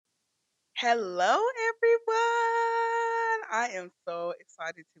Hello, everyone. I am so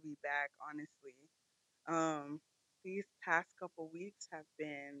excited to be back, honestly. Um, these past couple weeks have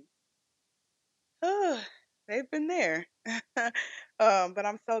been, they've been there. But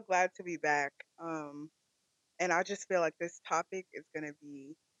I'm so glad to be back. And I just feel like this topic is going to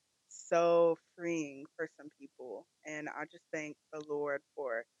be so freeing for some people. And I just thank the Lord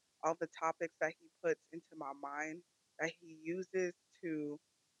for all the topics that He puts into my mind, that He uses to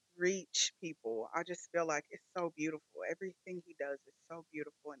reach people. I just feel like it's so beautiful. Everything He does is so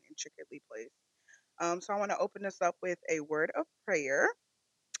beautiful and intricately placed. So I want to open this up with a word of prayer.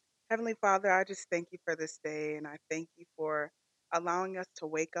 Heavenly Father, I just thank you for this day, and I thank you for allowing us to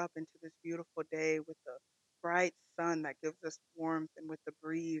wake up into this beautiful day with the bright sun that gives us warmth, and with the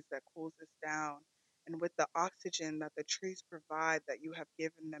breeze that cools us down, and with the oxygen that the trees provide that you have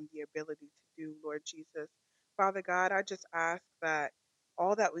given them the ability to do, Lord Jesus. Father God, I just ask that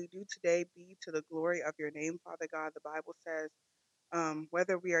all that we do today be to the glory of your name, Father God. The Bible says,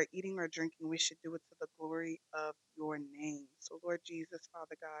 whether we are eating or drinking, we should do it to the glory of your name. So, Lord Jesus,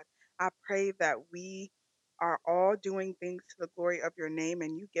 Father God, I pray that we are all doing things to the glory of your name,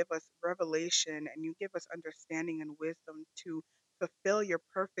 and you give us revelation and you give us understanding and wisdom to fulfill your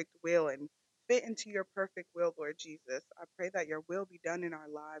perfect will and fit into your perfect will, Lord Jesus. I pray that your will be done in our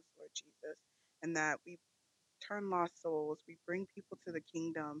lives, Lord Jesus, and that we turn lost souls, we bring people to the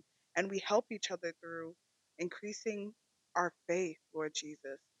kingdom, and we help each other through increasing our faith, Lord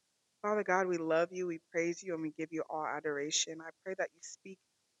Jesus. Father God, we love you, we praise you, and we give you all adoration. I pray that you speak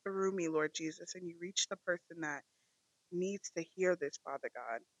through me, Lord Jesus, and you reach the person that needs to hear this, Father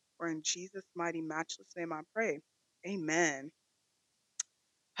God. For in Jesus' mighty, matchless name I pray. Amen.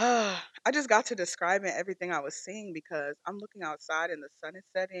 I just got to describing everything I was seeing because I'm looking outside and the sun is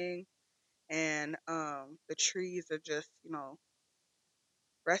setting and the trees are just,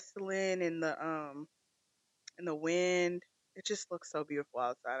 wrestling in the wind. It just looks so beautiful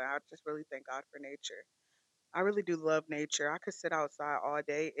outside. I just really thank God for nature. I really do love nature. I could sit outside all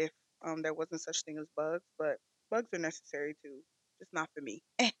day if there wasn't such thing as bugs, but bugs are necessary too, just not for me.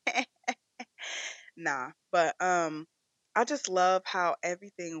 Nah, but I just love how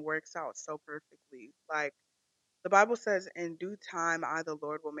everything works out so perfectly. Like the Bible says, in due time, I, the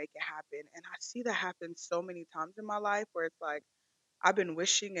Lord, will make it happen. And I see that happen so many times in my life where it's like, I've been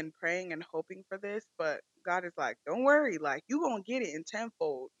wishing and praying and hoping for this, but God is like, don't worry, like you gonna get it in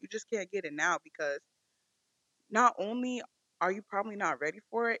tenfold. You just can't get it now because not only are you probably not ready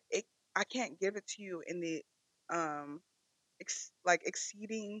for it, I can't give it to you in the um like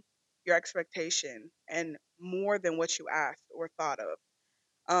exceeding your expectation and more than what you asked or thought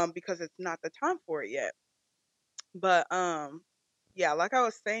of. Because it's not the time for it yet. But yeah, like I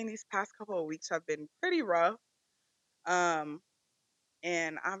was saying, these past couple of weeks have been pretty rough. Um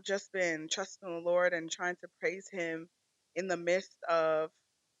and I've just been trusting the Lord and trying to praise Him in the midst of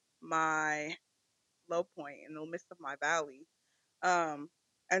my low point, in the midst of my valley. Um,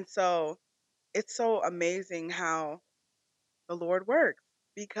 and so it's so amazing how the Lord works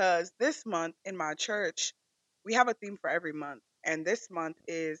because this month in my church, we have a theme for every month, and this month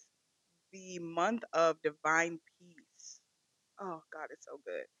is the month of divine peace. Oh, God, it's so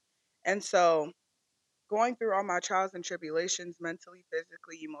good. And so going through all my trials and tribulations, mentally,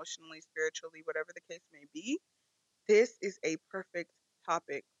 physically, emotionally, spiritually, whatever the case may be, this is a perfect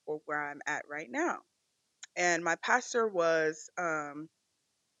topic for where I'm at right now. And my pastor was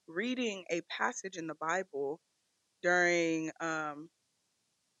reading a passage in the Bible during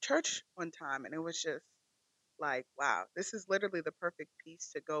church one time, and it was just like, wow, this is literally the perfect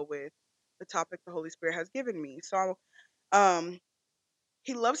piece to go with the topic the Holy Spirit has given me. So, um,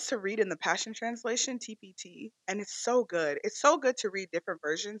 he loves to read in the Passion Translation, TPT, and it's so good. It's so good to read different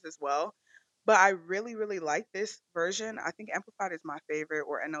versions as well. But I really, really like this version. I think Amplified is my favorite,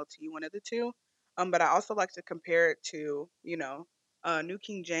 or NLT, one of the two. But I also like to compare it to, New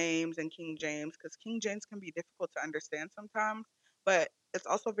King James and King James, because King James can be difficult to understand sometimes. But it's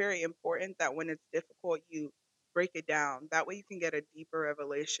also very important that when it's difficult, you break it down. That way you can get a deeper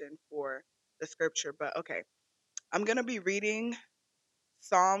revelation for the scripture. But okay, I'm going to be reading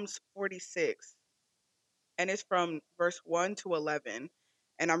Psalms 46, and it's from verse 1 to 11.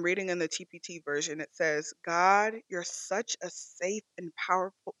 And I'm reading in the TPT version. It says, God, you're such a safe and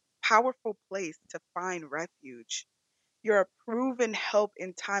powerful place to find refuge. You're a proven help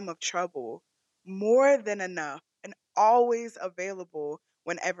in time of trouble, more than enough, and always available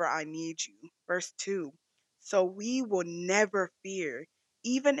whenever I need you. Verse 2. So we will never fear,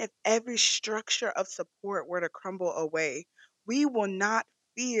 even if every structure of support were to crumble away. We will not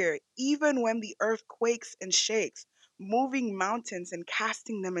fear, even when the earth quakes and shakes. moving mountains and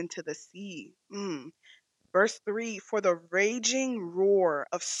casting them into the sea. Verse 3, for the raging roar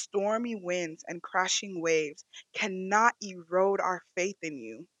of stormy winds and crashing waves cannot erode our faith in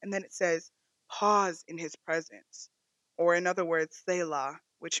you. And then it says, pause in his presence. Or in other words, Selah,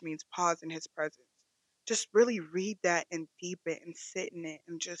 which means pause in his presence. Just really read that and deep it and sit in it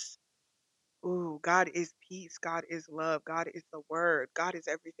and just, ooh, God is peace. God is love. God is the word. God is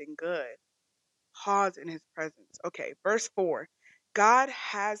everything good. Pause in his presence. Okay, verse 4. God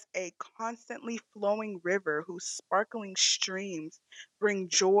has a constantly flowing river whose sparkling streams bring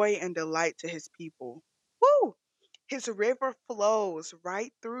joy and delight to his people. Woo! His river flows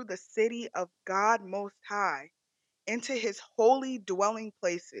right through the city of God Most High into his holy dwelling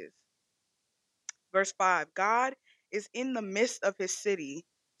places. Verse 5. God is in the midst of his city,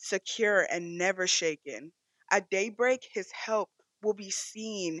 secure and never shaken. At daybreak, his help will be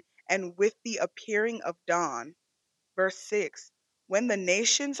seen, and with the appearing of dawn. Verse 6. When the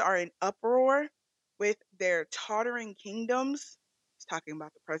nations are in uproar with their tottering kingdoms, he's talking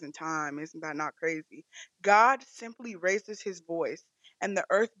about the present time. Isn't that not crazy? God simply raises his voice, and the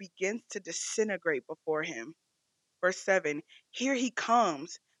earth begins to disintegrate before him. Verse 7. Here he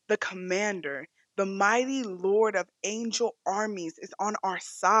comes, the commander, the mighty Lord of angel armies is on our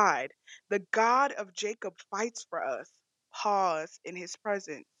side. The God of Jacob fights for us. Pause in his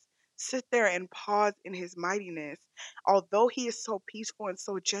presence. Sit there and pause in his mightiness. Although he is so peaceful and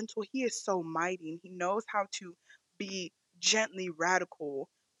so gentle, he is so mighty, and he knows how to be gently radical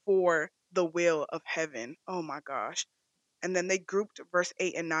for the will of heaven. Oh my gosh. And then they grouped verse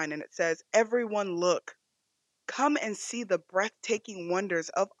 8 and 9, and it says, everyone look. Come and see the breathtaking wonders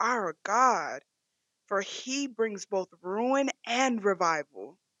of our God, for he brings both ruin and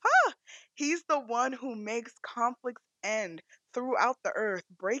revival. Ha! He's the one who makes conflicts end throughout the earth,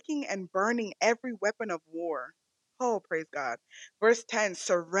 breaking and burning every weapon of war. Oh, praise God. Verse 10,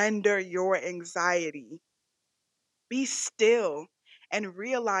 surrender your anxiety. Be still and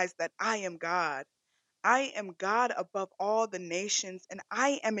realize that I am God. I am God above all the nations, and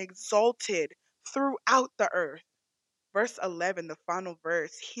I am exalted throughout the earth. Verse 11, the final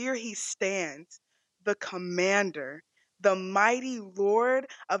verse. Here he stands, the commander, the mighty Lord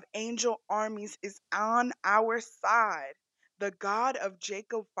of angel armies is on our side. The God of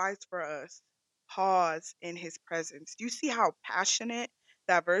Jacob fights for us. Pause in his presence. Do you see how passionate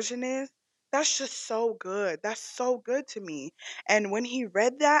that version is? That's just so good. That's so good to me. And when he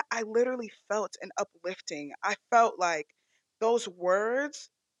read that, I literally felt an uplifting. I felt like those words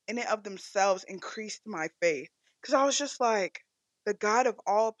in and of themselves increased my faith. Because I was just like, the God of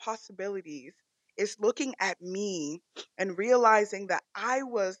all possibilities is looking at me and realizing that I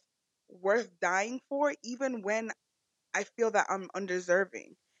was worth dying for, even when I feel that I'm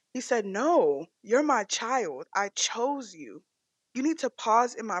undeserving. He said, no, you're my child. I chose you. You need to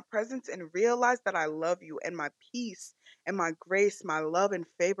pause in my presence and realize that I love you, and my peace and my grace, my love and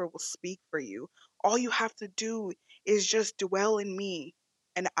favor will speak for you. All you have to do is just dwell in me,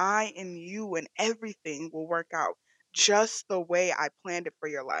 and I in you, and everything will work out just the way I planned it for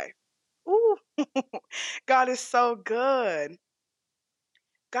your life. Ooh, God is so good.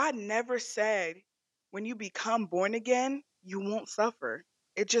 God never said when you become born again, you won't suffer.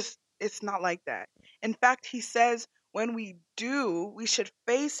 It's not like that. In fact, he says when we do, we should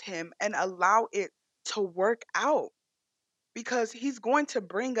face him and allow it to work out because he's going to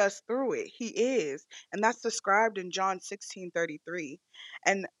bring us through it. He is. And that's described in John 16:33.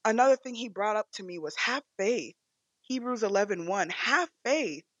 And another thing he brought up to me was have faith. Hebrews 11:1. Have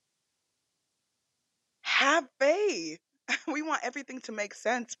faith. Have faith. We want everything to make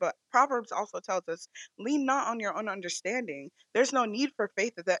sense, but Proverbs also tells us, lean not on your own understanding. There's no need for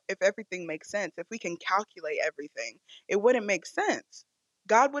faith if everything makes sense. If we can calculate everything, it wouldn't make sense.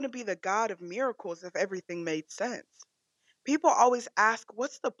 God wouldn't be the God of miracles if everything made sense. People always ask,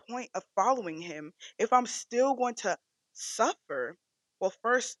 what's the point of following him if I'm still going to suffer? Well,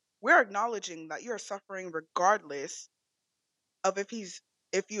 first, we're acknowledging that you're suffering regardless of if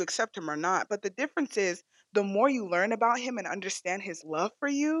you accept him or not. But the difference is the more you learn about him and understand his love for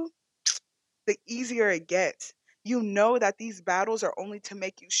you, the easier it gets. You know that these battles are only to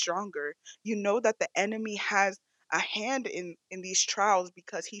make you stronger. You know that the enemy has a hand in these trials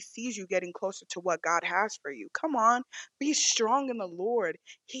because he sees you getting closer to what God has for you. Come on, be strong in the Lord.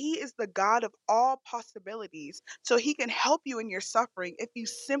 He is the God of all possibilities. So he can help you in your suffering if you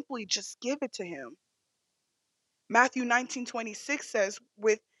simply just give it to him. Matthew 19:26 says,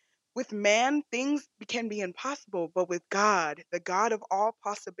 with man, things can be impossible, but with God, the God of all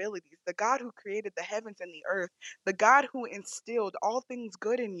possibilities, the God who created the heavens and the earth, the God who instilled all things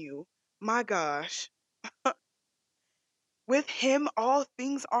good in you, my gosh, With him, all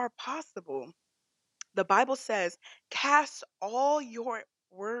things are possible. The Bible says, cast all your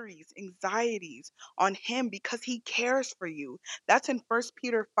worries, anxieties on him because he cares for you. That's in First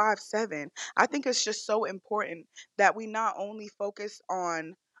Peter 5:7. I think it's just so important that we not only focus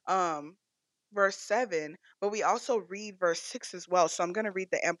on um verse 7, but we also read verse 6 as well. So I'm going to read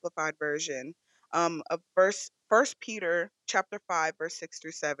the amplified version of verse First Peter chapter 5 verse 6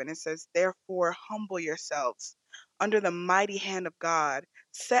 through 7. It says, "Therefore humble yourselves under the mighty hand of God,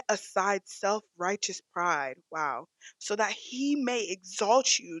 set aside self-righteous pride." Wow. "So that he may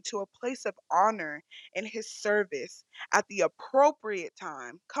exalt you to a place of honor in his service at the appropriate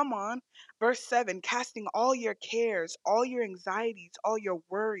time." Come on. Verse 7, "Casting all your cares, all your anxieties, all your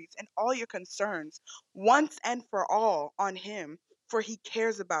worries, and all your concerns once and for all on him, for he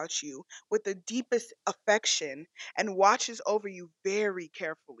cares about you with the deepest affection and watches over you very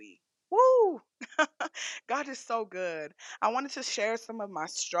carefully." Woo! God is so good. I wanted to share some of my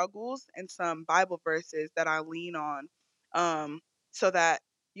struggles and some Bible verses that I lean on, um, so that,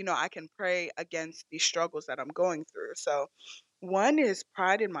 I can pray against these struggles that I'm going through. So, one is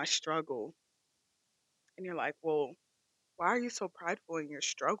pride in my struggle. And you're like, well, why are you so prideful in your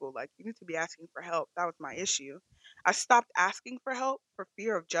struggle? Like, you need to be asking for help. That was my issue. I stopped asking for help for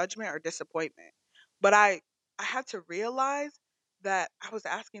fear of judgment or disappointment. But I had to realize that I was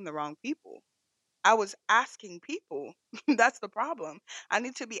asking the wrong people. I was asking people. That's the problem. I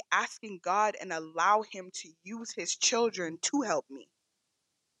need to be asking God and allow him to use his children to help me.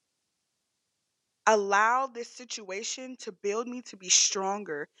 Allow this situation to build me to be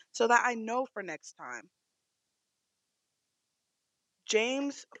stronger so that I know for next time.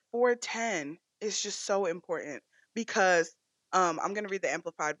 James 4:10 is just so important because I'm going to read the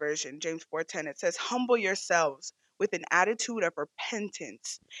amplified version. James 4:10, it says, "Humble yourselves with an attitude of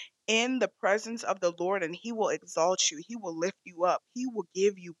repentance in the presence of the Lord, and he will exalt you. He will lift you up. He will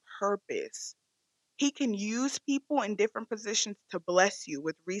give you purpose." He can use people in different positions to bless you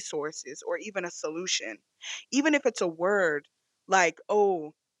with resources or even a solution. Even if it's a word like,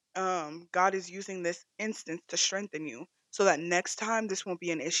 "Oh, God is using this instance to strengthen you so that next time this won't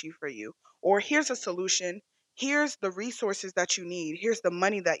be an issue for you." Or, "Here's a solution. Here's the resources that you need. Here's the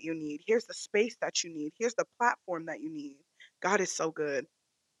money that you need. Here's the space that you need. Here's the platform that you need." God is so good.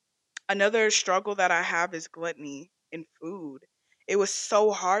 Another struggle that I have is gluttony in food. It was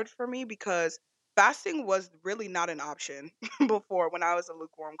so hard for me because fasting was really not an option before when I was a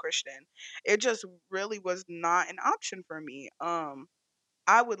lukewarm Christian. It just really was not an option for me.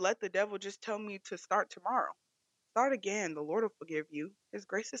 I would let the devil just tell me to start tomorrow. Start again. The Lord will forgive you. His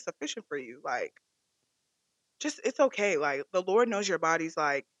grace is sufficient for you. Like, just it's okay. Like, the Lord knows your body's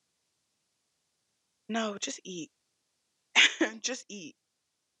like, no, just eat. Just eat.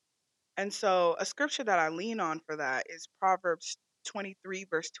 And so a scripture that I lean on for that is Proverbs 23,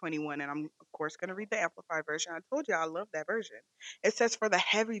 verse 21. And I'm, of course, going to read the Amplified version. I told you I love that version. It says, "For the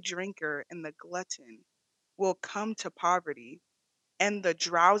heavy drinker and the glutton will come to poverty, and the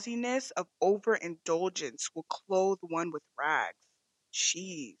drowsiness of overindulgence will clothe one with rags."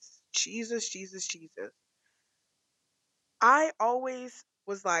 Jeez. Jesus, Jesus, Jesus. I always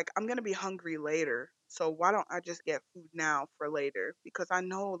was like, I'm going to be hungry later. So why don't I just get food now for later? Because I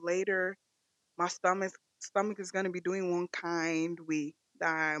know later my stomach is gonna be doing one kind way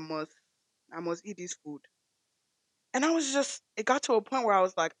that I must eat this food. And I was just it got to a point where I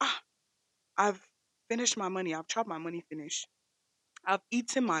was like, I've finished my money, I've chopped my money finished. I've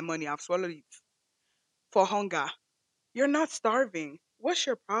eaten my money, I've swallowed it for hunger. You're not starving. What's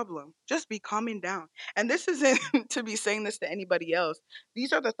your problem? Just be calming down. And this isn't to be saying this to anybody else.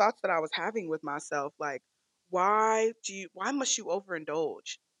 These are the thoughts that I was having with myself. Like, why must you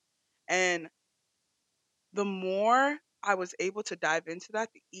overindulge? And the more I was able to dive into that,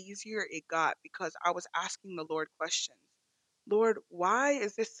 the easier it got because I was asking the Lord questions. Lord, why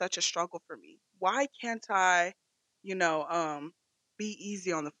is this such a struggle for me? Why can't I, you know, um, be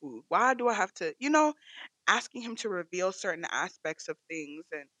easy on the food? Why do I have to, asking him to reveal certain aspects of things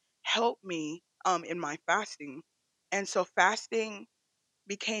and help me in my fasting. And so fasting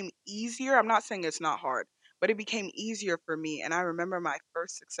became easier. I'm not saying it's not hard, but it became easier for me. And I remember my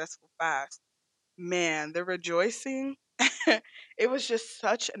first successful fast. Man, the rejoicing, it was just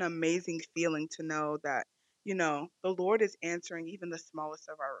such an amazing feeling to know that, the Lord is answering even the smallest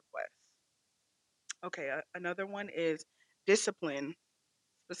of our requests. Okay, another one is discipline,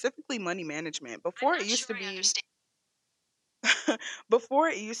 specifically money management. Before it used to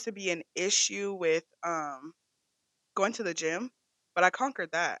be an issue with going to the gym, but I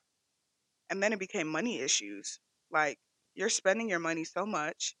conquered that. And then it became money issues. Like, you're spending your money so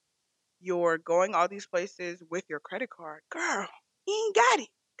much You're going all these places with your credit card. Girl, you ain't got it.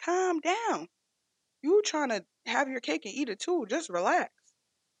 Calm down. You trying to have your cake and eat it too. Just relax.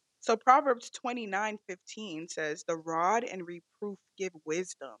 So Proverbs 29:15 says, "The rod and reproof give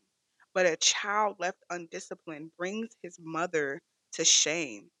wisdom, but a child left undisciplined brings his mother to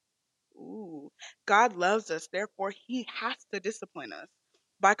shame." Ooh. God loves us, therefore he has to discipline us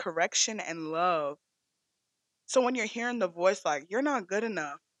by correction and love. So when you're hearing the voice like, "You're not good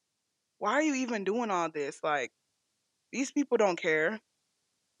enough. Why are you even doing all this?" Like, these people don't care.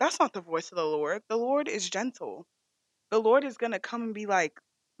 That's not the voice of the Lord. The Lord is gentle. The Lord is going to come and be like,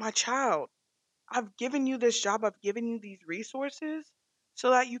 "My child, I've given you this job, I've given you these resources so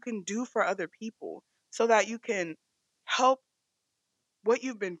that you can do for other people, so that you can help what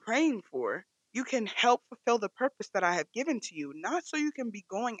you've been praying for. You can help fulfill the purpose that I have given to you, not so you can be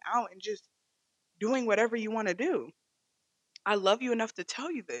going out and just doing whatever you want to do. I love you enough to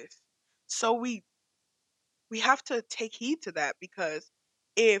tell you this." So we have to take heed to that, because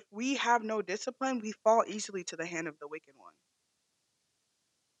if we have no discipline, we fall easily to the hand of the wicked one.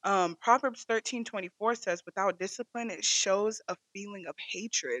 Proverbs 13:24 says, "Without discipline, it shows a feeling of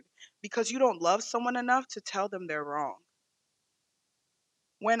hatred because you don't love someone enough to tell them they're wrong."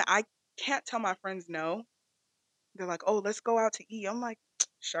 When I can't tell my friends no, they're like, "Oh, let's go out to eat." I'm like,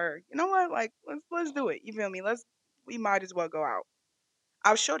 "Sure. You know what? Like, let's do it." You feel me? We might as well go out.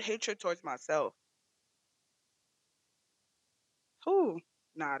 I've showed hatred towards myself. Whew,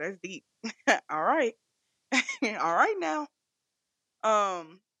 nah, that's deep. All right. All right now.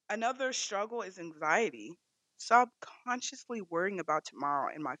 Another struggle is anxiety. Subconsciously worrying about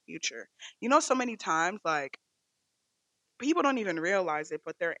tomorrow and my future. So many times, like, people don't even realize it,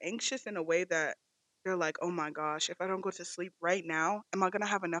 but they're anxious in a way that they're like, "Oh my gosh, if I don't go to sleep right now, am I going to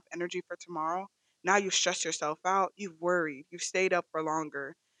have enough energy for tomorrow?" Now you've stressed yourself out. You've worried. You've stayed up for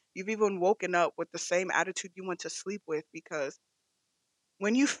longer. You've even woken up with the same attitude you went to sleep with, because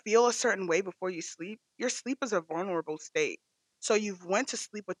when you feel a certain way before you sleep, your sleep is a vulnerable state. So you've went to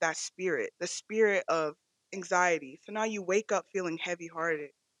sleep with that spirit, the spirit of anxiety. So now you wake up feeling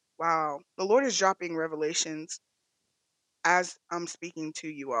heavy-hearted. Wow. The Lord is dropping revelations as I'm speaking to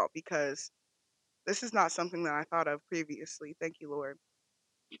you all, because this is not something that I thought of previously. Thank you, Lord.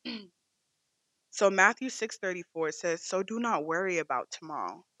 So Matthew 6:34 says, "So do not worry about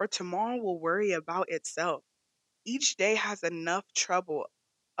tomorrow, for tomorrow will worry about itself. Each day has enough trouble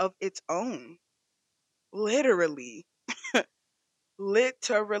of its own." Literally.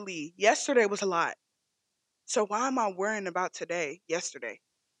 Literally. Yesterday was a lot. So why am I worrying about today? Yesterday.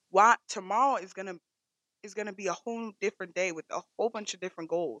 Why tomorrow is gonna be a whole different day with a whole bunch of different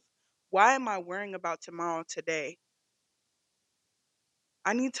goals. Why am I worrying about tomorrow today?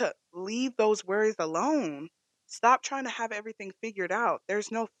 I need to leave those worries alone. Stop trying to have everything figured out.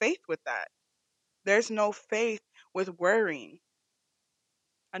 There's no faith with that. There's no faith with worrying.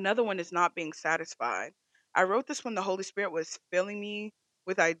 Another one is not being satisfied. I wrote this when the Holy Spirit was filling me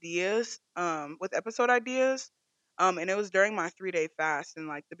with ideas, with episode ideas. And it was during my 3-day fast in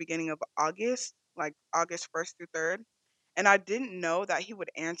like the beginning of August, like August 1st through 3rd. And I didn't know that he would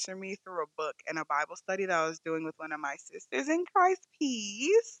answer me through a book and a Bible study that I was doing with one of my sisters in Christ.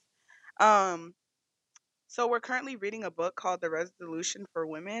 Peace. Um, so we're currently reading a book called The Resolution for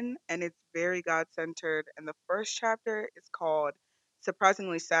Women, and it's very God centered. And the first chapter is called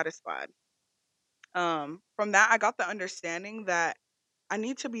Surprisingly Satisfied. From that, I got the understanding that I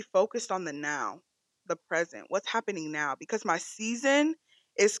need to be focused on the now, the present, what's happening now, because my season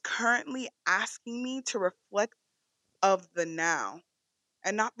is currently asking me to reflect of the now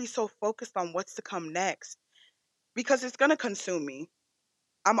and not be so focused on what's to come next, because it's going to consume me.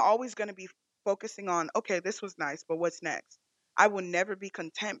 I'm always going to be focusing on, okay, this was nice, but what's next? I will never be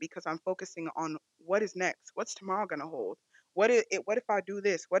content because I'm focusing on what is next. What's tomorrow going to hold? What if I do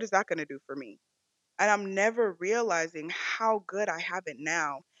this? What is that going to do for me? And I'm never realizing how good I have it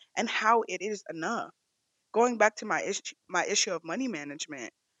now and how it is enough. Going back to my issue of money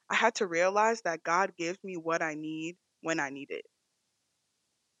management, I had to realize that God gives me what I need when I need it.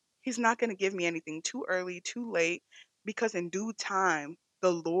 He's not going to give me anything too early, too late, because in due time,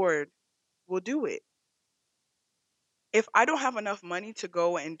 the Lord will do it. If I don't have enough money to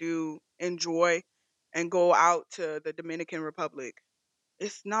go and enjoy and go out to the Dominican Republic,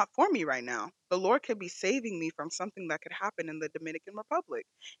 it's not for me right now. The Lord could be saving me from something that could happen in the Dominican Republic.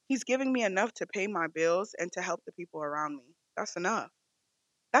 He's giving me enough to pay my bills and to help the people around me. That's enough.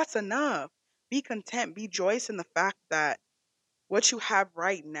 That's enough. Be content. Be joyous in the fact that what you have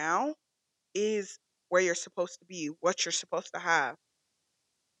right now is where you're supposed to be, what you're supposed to have.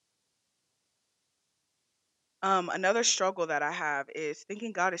 Another struggle that I have is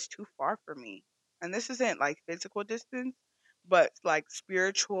thinking God is too far from me. And this isn't like physical distance, but like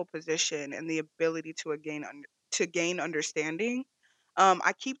spiritual position and the ability to gain understanding.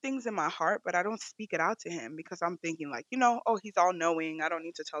 I keep things in my heart, but I don't speak it out to him because I'm thinking like, oh, he's all knowing. I don't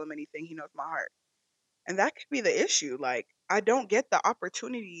need to tell him anything. He knows my heart. And that could be the issue. Like, I don't get the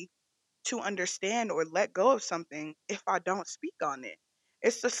opportunity to understand or let go of something if I don't speak on it.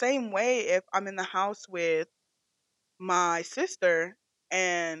 It's the same way if I'm in the house with my sister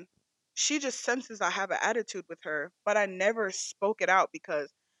and she just senses I have an attitude with her, but I never spoke it out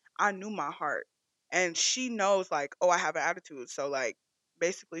because I knew my heart. And she knows like, oh, I have an attitude. So like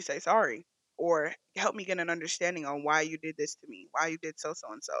basically say sorry or help me get an understanding on why you did this to me, why you did so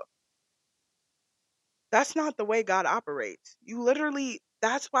and so. That's not the way God operates. You literally,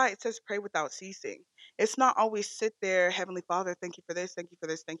 that's why it says pray without ceasing. It's not always sit there, Heavenly Father, thank you for this, thank you for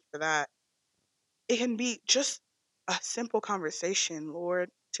this, thank you for that. It can be just a simple conversation. Lord,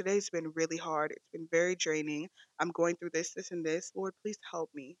 today's been really hard. It's been very draining. I'm going through this, this, and this. Lord, please help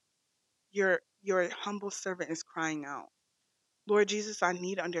me. Your humble servant is crying out. Lord Jesus, I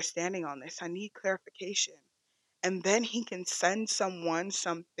need understanding on this. I need clarification. And then he can send someone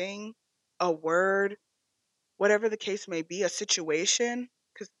something, a word, whatever the case may be, a situation,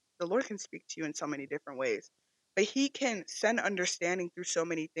 because the Lord can speak to you in so many different ways. But he can send understanding through so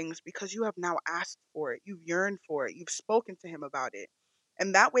many things because you have now asked for it. You've yearned for it. You've spoken to him about it.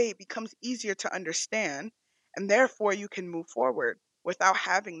 And that way it becomes easier to understand. And therefore you can move forward without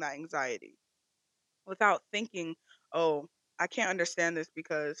having that anxiety, without thinking, oh, I can't understand this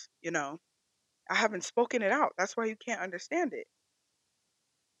because, I haven't spoken it out. That's why you can't understand it.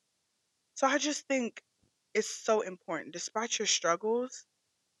 So I just think it's so important, despite your struggles,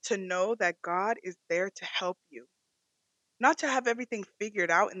 to know that God is there to help you, not to have everything figured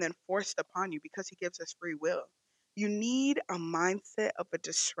out and then forced upon you because he gives us free will. You need a mindset of a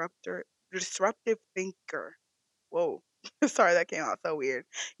disruptive thinker. Whoa. Sorry, that came out so weird.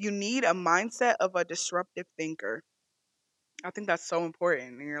 You need a mindset of a disruptive thinker. I think that's so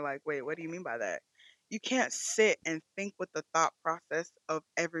important. And you're like, wait, what do you mean by that? You can't sit and think with the thought process of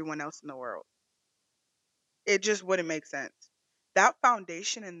everyone else in the world. It just wouldn't make sense. That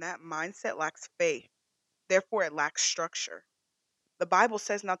foundation and that mindset lacks faith. Therefore, it lacks structure. The Bible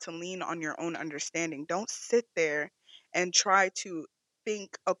says not to lean on your own understanding. Don't sit there and try to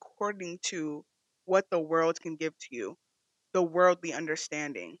think according to what the world can give to you, the worldly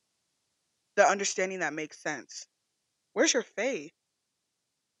understanding, the understanding that makes sense. Where's your faith?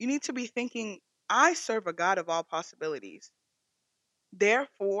 You need to be thinking, I serve a God of all possibilities.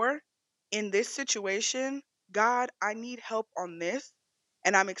 Therefore, in this situation, God, I need help on this,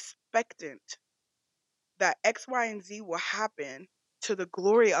 and I'm expectant that X, Y, and Z will happen to the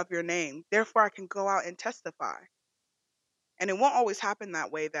glory of your name. Therefore, I can go out and testify. And it won't always happen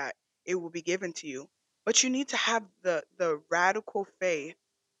that way that it will be given to you. But you need to have the radical faith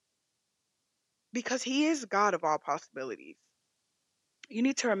because he is God of all possibilities. You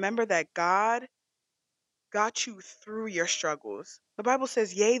need to remember that God got you through your struggles. The Bible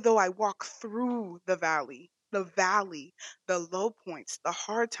says, yea, though I walk through the valley, the low points, the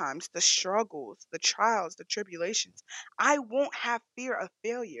hard times, the struggles, the trials, the tribulations, I won't have fear of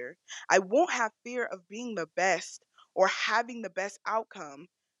failure. I won't have fear of being the best or having the best outcome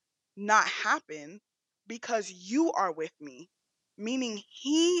not happen because you are with me. Meaning,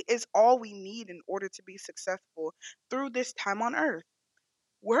 he is all we need in order to be successful through this time on earth.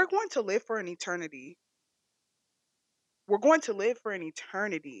 We're going to live for an eternity. We're going to live for an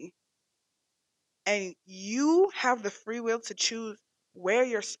eternity. And you have the free will to choose where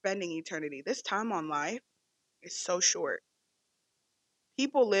you're spending eternity. This time on life is so short.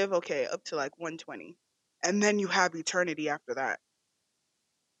 People live, okay, up to like 120. And then you have eternity after that.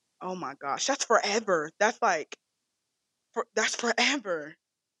 Oh my gosh, that's forever. That's forever.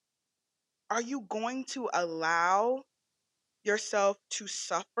 Are you going to allow yourself to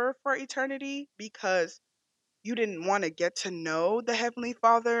suffer for eternity because you didn't want to get to know the Heavenly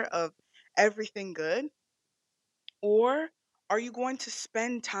Father of everything good? Or are you going to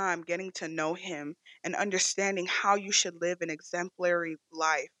spend time getting to know him and understanding how you should live an exemplary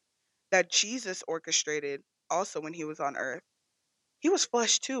life that Jesus orchestrated also when he was on earth? He was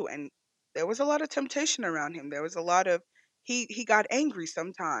flesh too, and there was a lot of temptation around him. There was a lot of he got angry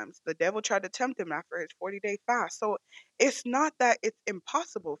sometimes. The devil tried to tempt him after his 40-day fast. So it's not that it's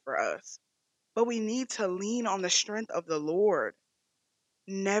impossible for us, but we need to lean on the strength of the Lord.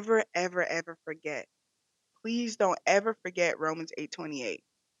 Never ever ever forget. Please don't ever forget Romans 8:28.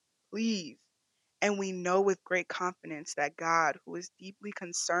 Please. And we know with great confidence that God, who is deeply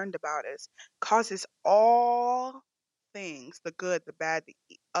concerned about us, causes all things, the good, the bad, the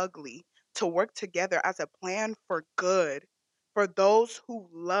ugly, to work together as a plan for good for those who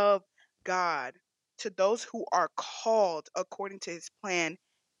love God, to those who are called according to his plan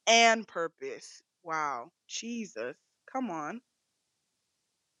and purpose. Wow, Jesus, come on.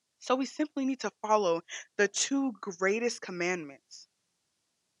 So we simply need to follow the two greatest commandments,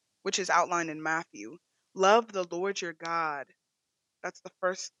 which is outlined in Matthew. Love the Lord your God. That's the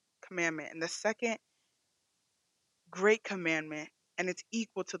first commandment. And the second great commandment, and it's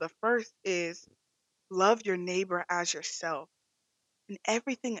equal to the first, is love your neighbor as yourself. And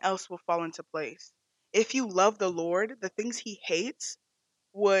everything else will fall into place. If you love the Lord, the things he hates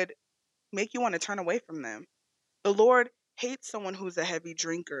would make you want to turn away from them. The Lord hates someone who's a heavy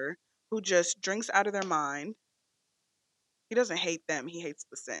drinker, who just drinks out of their mind. He doesn't hate them, he hates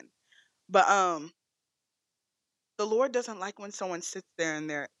the sin. But the Lord doesn't like when someone sits there and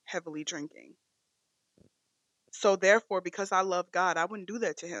they're heavily drinking. So therefore, because I love God, I wouldn't do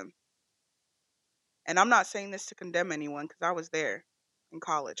that to him. And I'm not saying this to condemn anyone because I was there in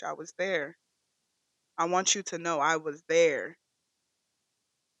college. I was there. I want you to know I was there.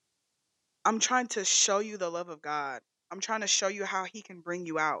 I'm trying to show you the love of God. I'm trying to show you how he can bring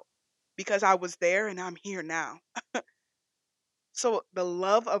you out because I was there and I'm here now. So the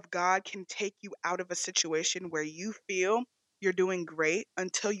love of God can take you out of a situation where you feel you're doing great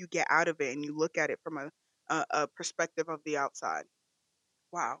until you get out of it and you look at it from a perspective of the outside.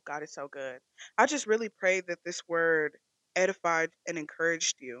 Wow, God is so good. I just really pray that this word edified and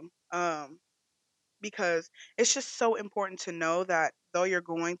encouraged you. Because it's just so important to know that though you're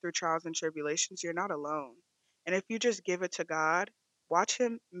going through trials and tribulations, you're not alone. And if you just give it to God, watch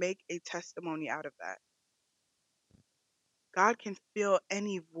him make a testimony out of that. God can fill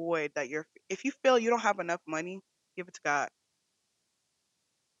any void that if you feel you don't have enough money, give it to God.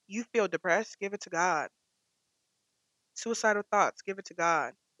 You feel depressed, give it to God. Suicidal thoughts, give it to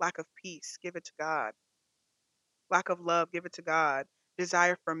God. Lack of peace, give it to God. Lack of love, give it to God.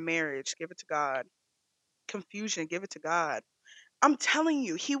 Desire for marriage, give it to God. Confusion, give it to God. I'm telling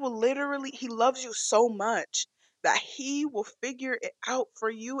you, he loves you so much that he will figure it out for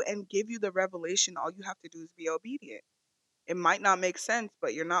you and give you the revelation. All you have to do is be obedient. It might not make sense,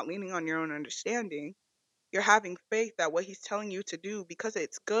 but you're not leaning on your own understanding. You're having faith that what he's telling you to do, because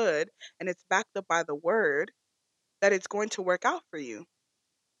it's good and it's backed up by the word, that it's going to work out for you.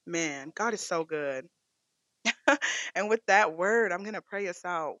 Man, God is so good. And with that word, I'm going to pray us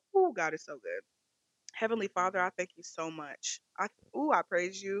out. Ooh, God is so good. Heavenly Father, I thank you so much. I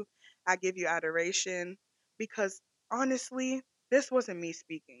praise you. I give you adoration because honestly, this wasn't me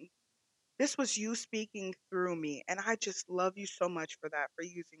speaking. This was you speaking through me. And I just love you so much for that, for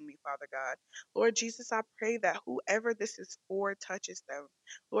using me, Father God. Lord Jesus, I pray that whoever this is for touches them.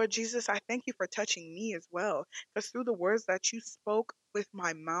 Lord Jesus, I thank you for touching me as well. Because through the words that you spoke with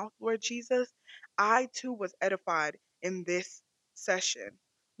my mouth, Lord Jesus, I too was edified in this session.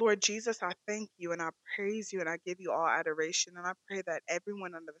 Lord Jesus, I thank you and I praise you and I give you all adoration. And I pray that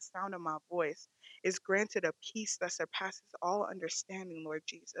everyone under the sound of my voice is granted a peace that surpasses all understanding, Lord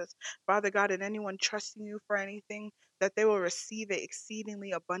Jesus. Father God, and anyone trusting you for anything, that they will receive it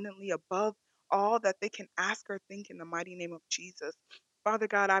exceedingly abundantly above all that they can ask or think in the mighty name of Jesus. Father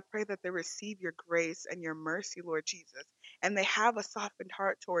God, I pray that they receive your grace and your mercy, Lord Jesus, and they have a softened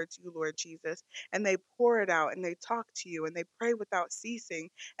heart towards you, Lord Jesus, and they pour it out and they talk to you and they pray without ceasing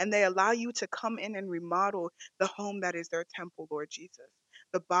and they allow you to come in and remodel the home that is their temple, Lord Jesus,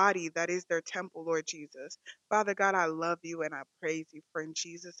 the body that is their temple, Lord Jesus. Father God, I love you and I praise you. For in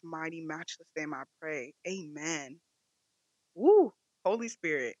Jesus' mighty, matchless name I pray. Amen. Woo! Holy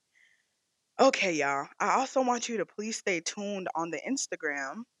Spirit. Okay, y'all. I also want you to please stay tuned on the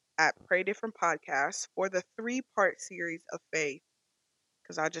Instagram at Pray Different Podcasts for the 3-part series of faith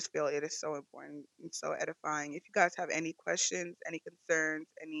because I just feel it is so important and so edifying. If you guys have any questions, any concerns,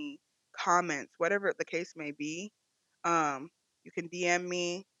 any comments, whatever the case may be, um, you can DM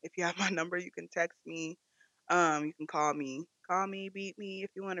me. If you have my number, you can text me. You can call me. Call me, beat me if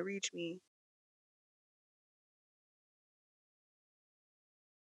you want to reach me.